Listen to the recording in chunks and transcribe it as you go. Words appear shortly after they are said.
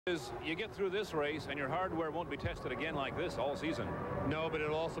Is you get through this race and your hardware won't be tested again like this all season. No, but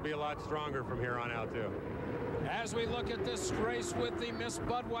it'll also be a lot stronger from here on out too. As we look at this race with the Miss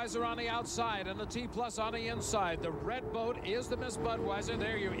Budweiser on the outside and the T Plus on the inside, the red boat is the Miss Budweiser.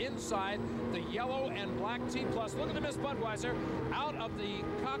 There you're inside the yellow and black T Plus. Look at the Miss Budweiser out of the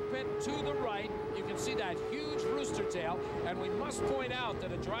cockpit to the right. You can see that huge rooster tail, and we must point out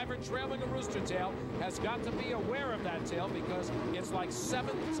that a driver trailing a rooster tail has got to be aware of that tail because it's like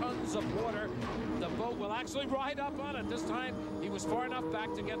 7 tons of water. The boat will actually ride up on it. This time he was far enough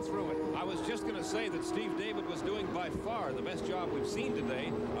back to get through it. I was just going to say that Steve David was doing by far the best job we've seen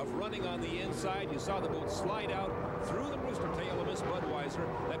today of running on the inside. You saw the boat slide out through the rooster tail of Miss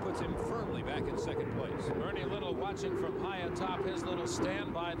Budweiser. That puts him firmly back in second place. Bernie Little watching from high atop his little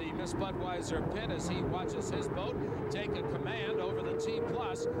stand by the Miss Budweiser pit as he watches his boat take a command over the T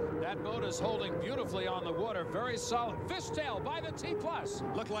Plus. That boat is holding beautifully on the water. Very solid. Fishtail by the T Plus.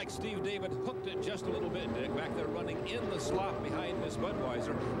 Looked like Steve David hooked it just a little bit, Dick, back there running in the slop behind Miss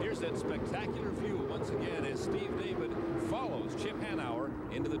Budweiser. Here's that spectacular view once again as Steve David follows Chip Hanauer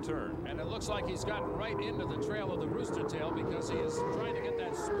into the turn. And it looks like he's gotten right into the trail of the rooster tail because he is trying to get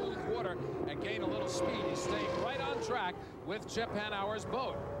that smooth water and gain a little speed. He's staying right on track with Chip Hanauer's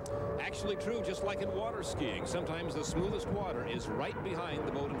boat. Actually true, just like in water skiing. Sometimes the smoothest water is right behind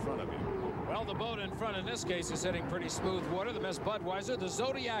the boat in front of you. Well, the boat in front in this case is hitting pretty smooth water. The Miss Budweiser, the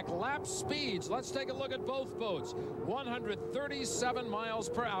Zodiac lap speeds. Let's take a look at both boats. 137 miles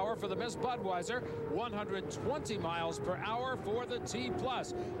per hour for the Miss Budweiser, 120 miles per hour for the T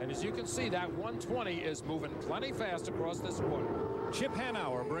Plus. And as you can see, that 120 is moving plenty fast across this water. Chip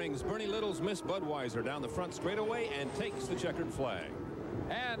Hanauer brings Bernie Little's Miss Budweiser down the front straightaway and takes the checkered flag.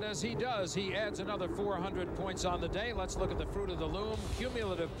 And as he does, he adds another 400 points on the day. Let's look at the fruit of the loom.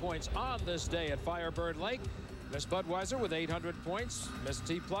 Cumulative points on this day at Firebird Lake. Miss Budweiser with 800 points. Miss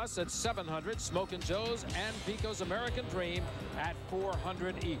T Plus at 700. Smokin' Joe's and Pico's American Dream at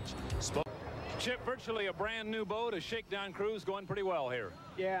 400 each. Chip, virtually a brand new boat, a shakedown cruise going pretty well here.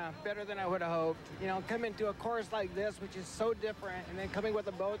 Yeah, better than I would have hoped. You know, coming to a course like this, which is so different, and then coming with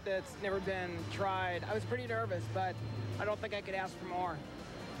a boat that's never been tried, I was pretty nervous, but I don't think I could ask for more.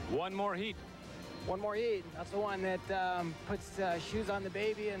 One more heat. One more heat. That's the one that puts shoes on the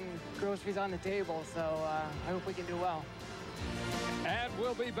baby and groceries on the table, so I hope we can do well. And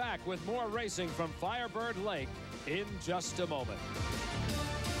we'll be back with more racing from Firebird Lake in just a moment.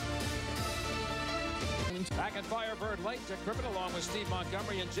 Back at Firebird Lake, Dick Cribbett along with Steve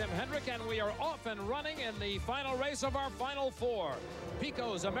Montgomery and Jim Hendrick, and we are off and running in the final race of our Final Four.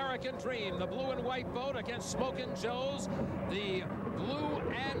 Pico's American Dream, the blue and white boat against Smokin' Joe's, the blue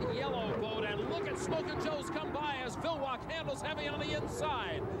and yellow boat. And look at Smokin' Joe's come by as Vilwalk handles heavy on the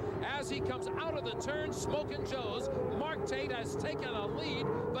inside. As he comes out of the turn, Smokin' Joe's, Mark Tate has taken a lead,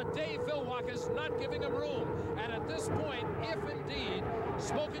 but Dave Vilwalk is not giving him room. And at this point, if indeed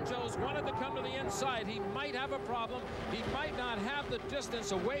Smokin' Joe's wanted to come to the inside, he might have a problem. He might not have the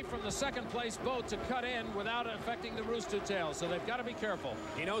distance away from the second place boat to cut in without affecting the rooster tail. So they've got to be careful.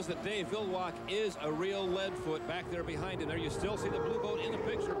 He knows that Dave Vilwalk is a real lead foot back there behind him. There you still see the blue boat in the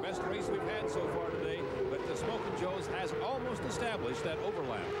picture. Best race we've had so far today. But the Smokin' Joe's has almost established that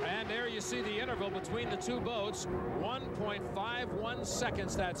overlap. And there you see the interval between the two boats, 1.51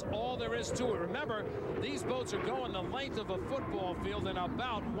 seconds. That's all there is to it. Remember, these boats are going the length of a football field in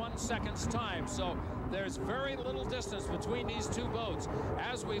about 1 second's time. So there's very little distance between these two boats.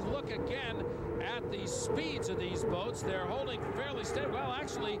 As we look again at the speeds of these boats, they're holding fairly steady. Well,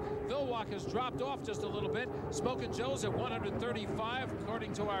 actually, Vilwalk has dropped off just a little bit. Smokin' Joe's at 135,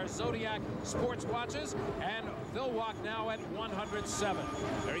 according to our Zodiac sports watches, and Vilwalk now at 107.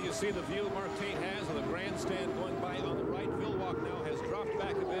 There you see the view Mark Tate has of the grandstand going by on the right. Vilwalk now has dropped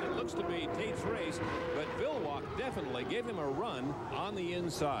back a bit. It looks to be Tate's race, but Vilwalk definitely gave him a run on the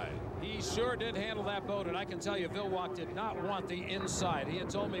inside. He sure did handle that boat, and I can tell you Vilwalk did not want the inside. He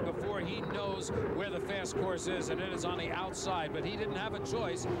had told me before he knows where the fast course is, and it is on the outside, but he didn't have a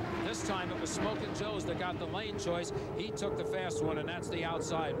choice. This time it was Smokin' Joe's that got the lane choice. He took the fast one, and that's the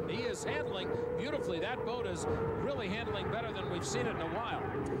outside. He is handling beautifully. That boat is really handling better than we've seen it in a while.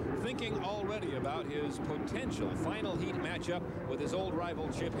 Thinking already about his potential final heat matchup with his old rival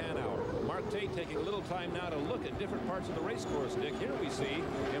Chip Hanauer. Mark Tate taking a little time now to look at different parts of the race course, Dick. Here we see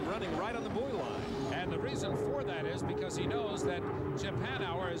him running right on the buoy line. And the reason for that is because he knows that Chip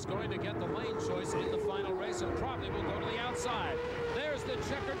Hanauer is going to get the lane choice in the final race and probably will go to the outside. There's the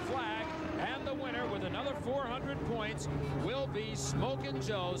checkered flag and the the winner with another 400 points will be Smokin'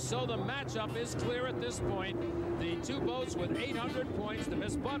 Joe. So the matchup is clear at this point. The two boats with 800 points, the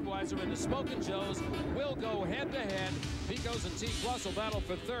Miss Budweiser and the Smokin' Joes, will go head-to-head. Pecos and T Plus will battle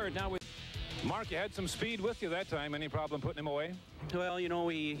for third. Now Mark, you had some speed with you that time. Any problem putting him away? Well, you know,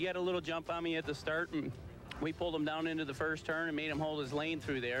 he had a little jump on me at the start, and we pulled him down into the first turn and made him hold his lane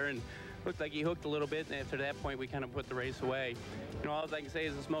through there, and looked like he hooked a little bit, and after that point we kind of put the race away. You know, all I can say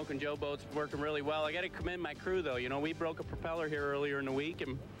is the Smokin' Joe boat's working really well. I got to commend my crew, though. You know, we broke a propeller here earlier in the week,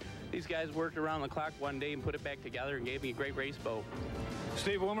 and these guys worked around the clock one day and put it back together and gave me a great race boat.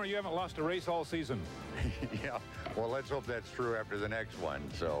 Steve Wilmer, you haven't lost a race all season. Yeah, well, let's hope that's true after the next one.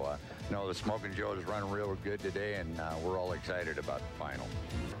 So, no, the Smokin' Joe is running real good today, and we're all excited about the final.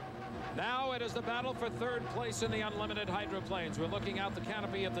 now it is the battle for third place in the unlimited hydroplanes. We're looking out the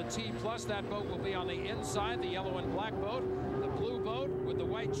canopy of the T Plus. That boat will be on the inside, the yellow and black boat. The blue boat with the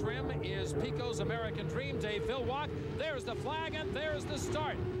white trim is Pico's American Dream, Dave Villwock. There's the flag, and there's the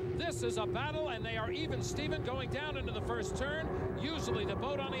start. This is a battle, and they are even Steven going down into the first turn. Usually the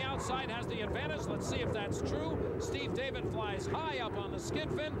boat on the outside has the advantage. Let's see if that's true. Steve David flies high up on the skid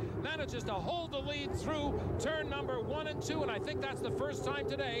fin, manages to hold the lead through turn number 1 and 2, and I think that's the first time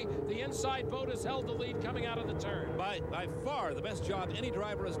today the inside boat has held the lead coming out of the turn. By far the best job any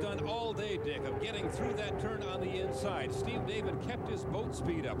driver has done all day, Dick, of getting through that turn on the inside. Steve David kept his boat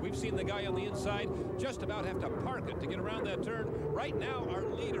speed up. We've seen the guy on the inside just about have to park it to get around that turn. Right now our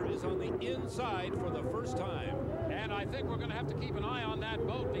leader is on the inside for the first time. And I think we're going to have to keep an eye on that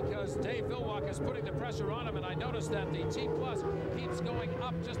boat because Dave Villwock is putting the pressure on him, and I noticed that the T Plus keeps going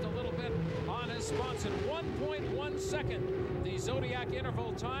up just a little bit on his spots in 1.1 second. The Zodiac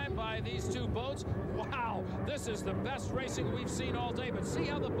interval time by these two boats. Wow, this is the best racing we've seen all day, but see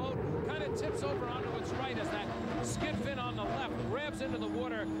how the boat kind of tips over onto its right as that skid fin on the left grabs into the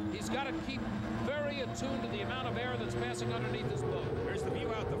water. He's got to keep very attuned to the amount of air that's passing underneath this boat. There's the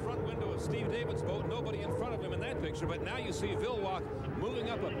view out the front window of Steve David's boat. Nobody in front of him in that picture, but now you see Villwock moving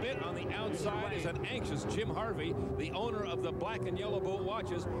up a bit on the outside is an anxious Jim Harvey, the owner of the black and yellow boat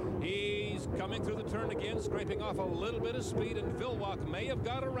watches. He's coming through the turn again, scraping off a little bit of speed, and Villwock may have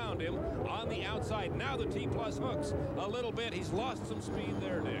got around him on the outside. Now the T Plus hooks a little bit. He's lost some speed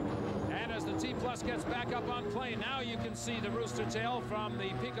there, Nick. And as the T Plus gets back up on plane, now you can see the rooster tail from the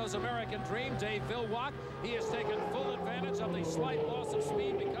Pico's American Dream, Dave Villwock. He has taken full advantage of the slight loss of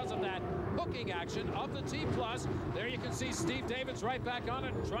speed because of that hooking action of the T Plus. There you can see Steve David's right back on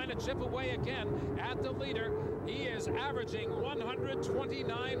it, trying to chip away again at the leader. He is averaging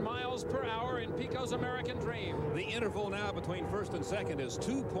 129 miles per hour in Pico's American Dream. The interval now between first and second is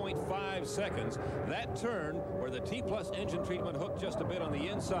 2.5 seconds. That turn where the T Plus engine treatment hooked just a bit on the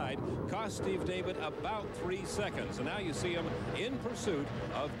inside cost Steve David about 3 seconds. And now you see him in pursuit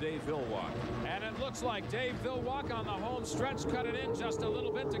of Dave Villwock. And it looks like Dave Villwock on the home stretch cut it in just a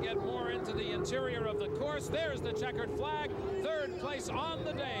little bit to get more into the interior of the course. There's the checkered flag. Third place on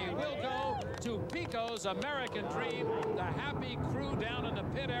the day will go to Pico's American Dream. The happy crew down in the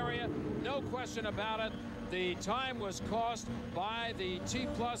pit area, no question about it. The time was cost by the T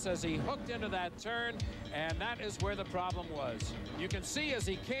Plus as he hooked into that turn, and that is where the problem was. You can see as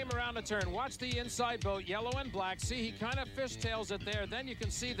he came around the turn, watch the inside boat, yellow and black. See, he kind of fishtails it there. Then you can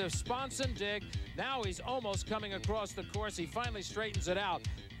see the sponson dig. Now he's almost coming across the course. He finally straightens it out.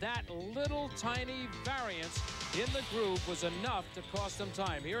 That little tiny variance in the groove was enough to cost him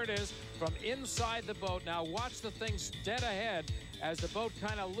time. Here it is from inside the boat. Now watch the thing dead ahead as the boat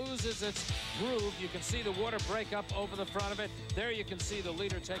kind of loses its groove. You can see the water break up over the front of it. There you can see the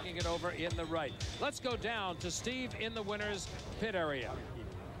leader taking it over in the right. Let's go down to Steve in the winner's pit area.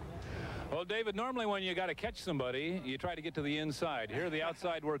 Well, David, normally when you got to catch somebody, you try to get to the inside. Here, the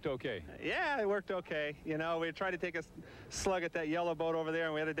outside worked okay. Yeah, it worked okay. You know, we tried to take a slug at that yellow boat over there,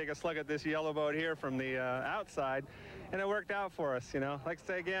 and we had to take a slug at this yellow boat here from the outside, and it worked out for us, you know. Like I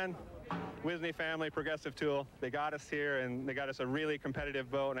say again, Wisney family, Progressive Tool, they got us here, and they got us a really competitive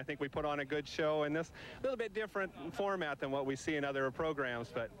boat, and I think we put on a good show in this little bit different format than what we see in other programs,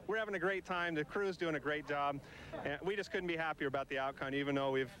 but we're having a great time. The crew's doing a great job, and we just couldn't be happier about the outcome, even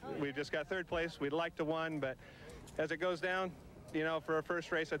though we've just got third place. We'd like to win, but as it goes down, you know, for our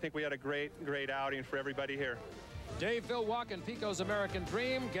first race, I think we had a great outing for everybody here. Dave Villwock and Pico's American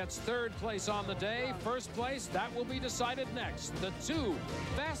Dream gets third place on the day. First place, that will be decided next. The two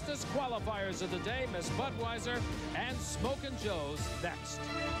fastest qualifiers of the day, Miss Budweiser and Smokin' Joe's, next.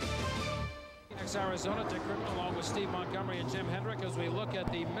 Phoenix, Arizona, Dick Crippen along with Steve Montgomery and Jim Hendrick as we look at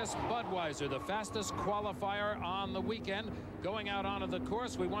the Miss Budweiser, the fastest qualifier on the weekend. Going out onto the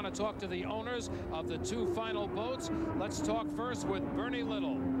course, we want to talk to the owners of the two final boats. Let's talk first with Bernie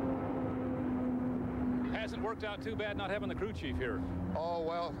Little. hasn't worked out too bad not having the crew chief here. Oh,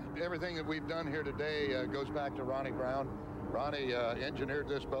 well, everything that we've done here today goes back to Ronnie Brown. Ronnie engineered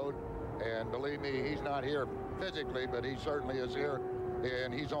this boat, and believe me, he's not here physically, but he certainly is here,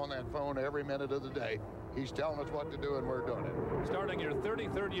 and he's on that phone every minute of the day. He's telling us what to do, and we're doing it. Starting your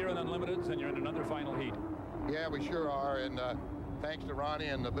 33rd year in Unlimiteds, and you're in another final heat. Yeah, we sure are, and thanks to Ronnie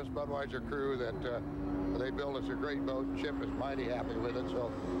and the Miss Budweiser crew that they built us a great boat. Chip is mighty happy with it,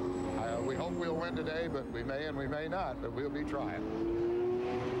 so we hope we'll win today, but we may and we may not, but we'll be trying.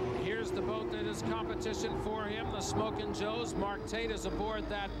 Here's the boat that is competition for him, the Smokin' Joe's. Mark Tate is aboard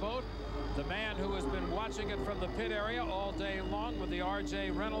that boat. The man who has been watching it from the pit area all day long with the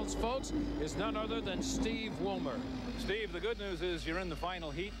RJ Reynolds folks is none other than Steve Woolmer. Steve, the good news is you're in the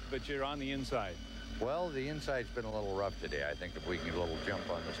final heat, but you're on the inside. Well, the inside's been a little rough today. I think if we can get a little jump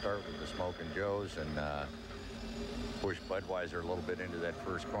on the start with the Smokin' Joe's and push Budweiser a little bit into that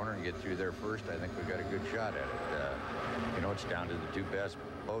first corner and get through there first, I think we've got a good shot at it. You know, it's down to the two best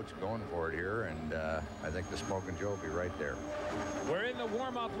boats going for it here, and I think the Smokin' Joe will be right there. We're in the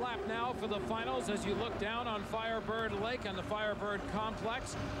warm-up lap now for the finals as you look down on Firebird Lake and the Firebird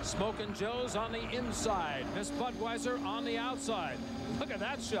Complex. Smokin' Joe's on the inside, Miss Budweiser on the outside. Look at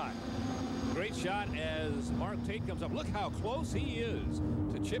that shot. Great shot as Mark Tate comes up. Look how close he is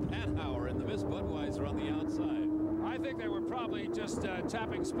to Chip Hanauer and the Miss Budweiser on the outside. I think they were probably just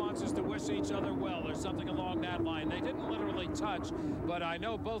tapping sponsors to wish each other well or something along that line. They didn't literally touch, but I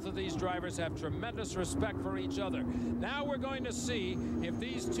know both of these drivers have tremendous respect for each other. Now we're going to see if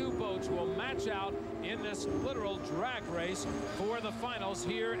these two boats will match out in this literal drag race for the finals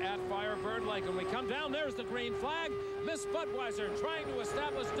here at Firebird Lake. When we come down, there's the green flag. Miss Budweiser trying to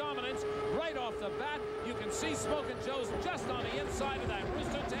establish dominance right off the bat. You can see Smokin' Joe's just on the inside of that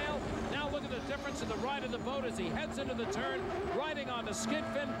rooster tail. Now look at the difference in the ride of the boat as he heads into the turn, riding on the skid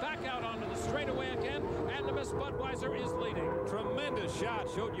fin, back out onto the straightaway again, and the Miss Budweiser is leading. Tremendous shot.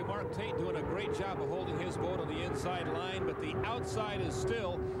 Showed you Mark Tate doing a great job of holding his boat on the inside line, but the outside is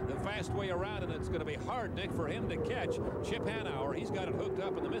still the fast way around, and it's going to be hard, Dick, for him to catch Chip Hanauer. He's got it hooked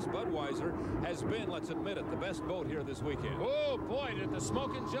up, and the Miss Budweiser has been, let's admit it, the best boat here this weekend. Oh, boy, did the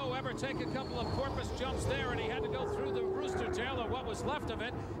Smokin' Joe ever take a couple of porpoise jumps there, and he had to go through the rooster tail or what was left of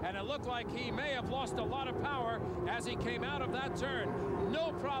it, and it looked like he may have lost a lot of power as he came out of that turn.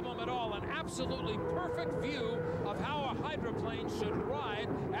 No problem at all. An absolutely perfect view of how a hydroplane should ride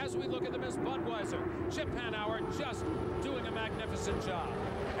as we look at the Miss Budweiser. Chip Hanauer just doing a magnificent job.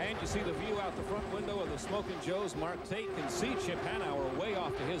 And you see the view out the front window of the Smokin' Joe's. Mark Tate can see Chip Hanauer way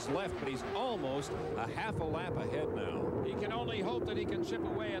off to his left, but he's almost a half a lap ahead now. He can only hope that he can chip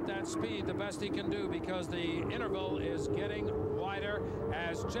away at that speed the best he can do, because the interval is getting wider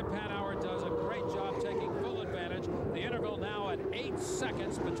as Chip Hanauer does a great job taking full advantage. The interval now at 8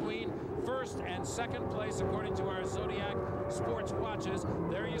 seconds between first and second place, according to our Zodiac Sports watches.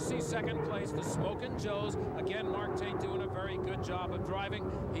 There you see second place, the Smokin' Joe's. Again, Mark Tate doing a very good job of driving.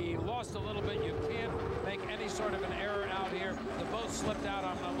 He lost a little bit. You can't make any sort of an error out here. The boat slipped out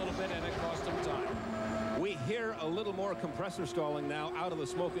on him a little bit, and it cost him time. We hear a little more compressor stalling now out of the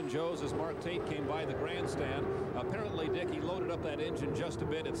Smokin' Joe's as Mark Tate came by the grandstand. Apparently, Dick, he loaded up that engine just a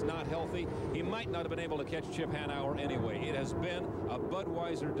bit. It's not healthy. He might not have been able to catch Chip Hanauer anyway. It has been a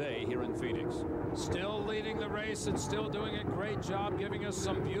Budweiser day here in Phoenix. Still leading the race and still doing a great job, giving us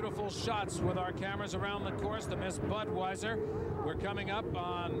some beautiful shots with our cameras around the course, the Miss Budweiser. We're coming up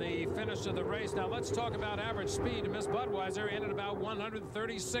on the finish of the race. Now let's talk about average speed. Miss Budweiser in at about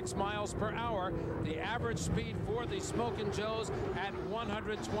 136 miles per hour. The average speed for the Smokin' Joe's at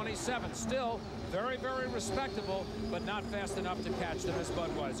 127. Still very, very respectable, but not fast enough to catch the Miss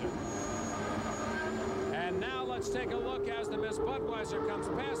Budweiser. And now let's take a look as the Miss Budweiser comes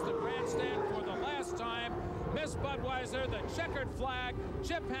past the grandstand for the last time. Miss Budweiser, the checkered flag.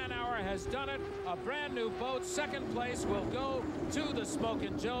 Chip Hanauer has done it. A brand new boat. Second place will go to the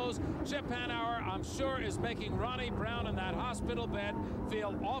Smokin' Joe's. Chip Hanauer, I'm sure, is making Ronnie Brown in that hospital bed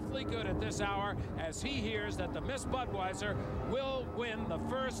feel awfully good at this hour as he hears that the Miss Budweiser will win the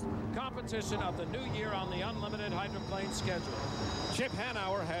first competition of the new year on the Unlimited Hydroplane schedule. Chip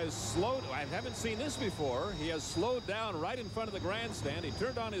Hanauer has slowed. I haven't seen this before. He has slowed down right in front of the grandstand. He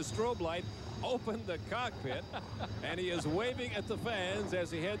turned on his strobe light, opened the cockpit, and he is waving at the fans as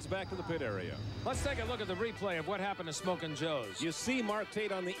he heads back to the pit area. Let's take a look at the replay of what happened to Smokin' Joe's. You see Mark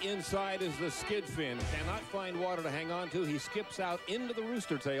Tate on the inside as the skid fin cannot find water to hang on to. He skips out into the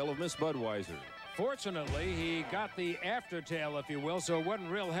rooster tail of Miss Budweiser. Fortunately, he got the aftertail, if you will, so it wasn't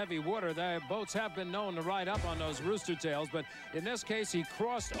real heavy water. The boats have been known to ride up on those rooster tails, but in this case, he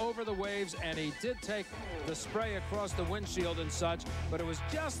crossed over the waves, and he did take the spray across the windshield and such, but it was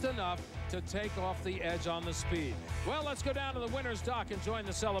just enough to take off the edge on the speed. Well, let's go down to the winner's dock and join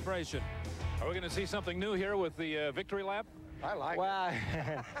the celebration. Are we going to see something new here with the victory lap? I like Wow.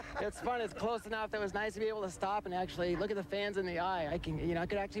 It's fun. It's close enough. It was nice to be able to stop and actually look at the fans in the eye. I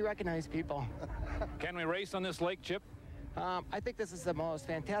could actually recognize people. Can we race on this lake, Chip? I think this is the most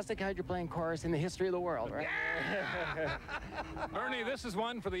fantastic hydroplane course in the history of the world, right? Ernie, this is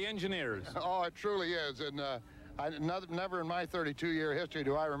one for the engineers. Oh, it truly is. And never in my 32-year history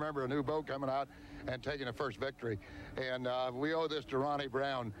do I remember a new boat coming out and taking a first victory. And we owe this to Ronnie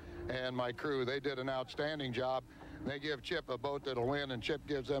Brown and my crew. They did an outstanding job. They give Chip a boat that'll win, and Chip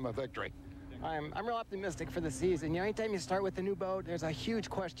gives them a victory. I'm real optimistic for the season. You know, anytime you start with a new boat, there's a huge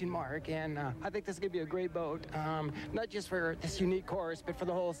question mark, and I think this is going to be a great boat, not just for this unique course, but for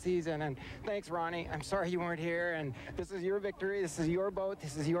the whole season. And thanks, Ronnie. I'm sorry you weren't here, and this is your victory. This is your boat.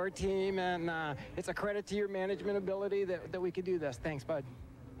 This is your team, and it's a credit to your management ability that we could do this. Thanks, bud.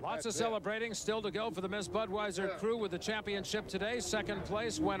 Lots of celebrating still to go for the Miss Budweiser crew with the championship today. Second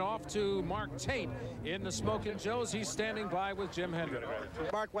place went off to Mark Tate in the Smokin' Joes. He's standing by with Jim Hendrick.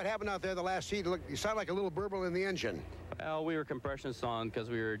 Mark, what happened out there the last heat? Look, you sound like a little burble in the engine. Well, we were compression sawing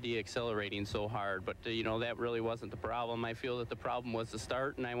because we were de-accelerating so hard, but you know, that really wasn't the problem. I feel that the problem was the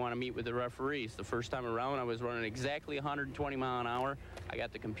start, and I want to meet with the referees. The first time around, I was running exactly 120 mile an hour. I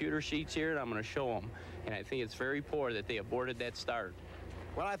got the computer sheets here, and I'm going to show them. And I think it's very poor that they aborted that start.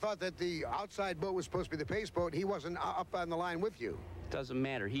 Well, I thought that the outside boat was supposed to be the pace boat. He wasn't up on the line with you. Doesn't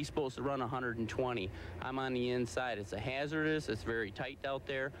matter. He's supposed to run 120. I'm on the inside. It's a hazardous. It's very tight out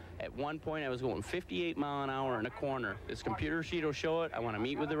there. At one point, I was going 58 mile an hour in a corner. This computer sheet will show it. I want to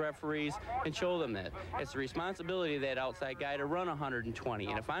meet with the referees and show them that. It's the responsibility of that outside guy to run 120.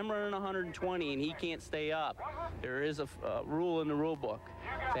 And if I'm running 120 and he can't stay up, there is a rule in the rule book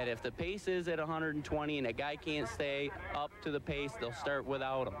that if the pace is at 120 and a guy can't stay up to the pace, they'll start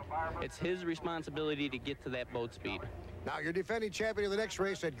without him. It's his responsibility to get to that boat speed. Now, you're defending champion of the next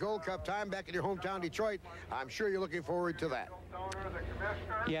race at Gold Cup time back in your hometown, Detroit. I'm sure you're looking forward to that.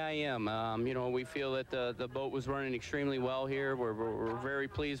 Yeah, I am. You know, we feel that the boat was running extremely well here. We're very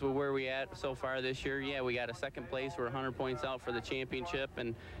pleased with where we at so far this year. Yeah, we got a second place. We're 100 points out for the championship,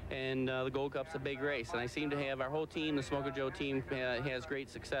 and the Gold Cup's a big race. And I seem to have our whole team, the Smokin' Joe team, has great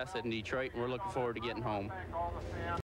success in Detroit, and we're looking forward to getting home.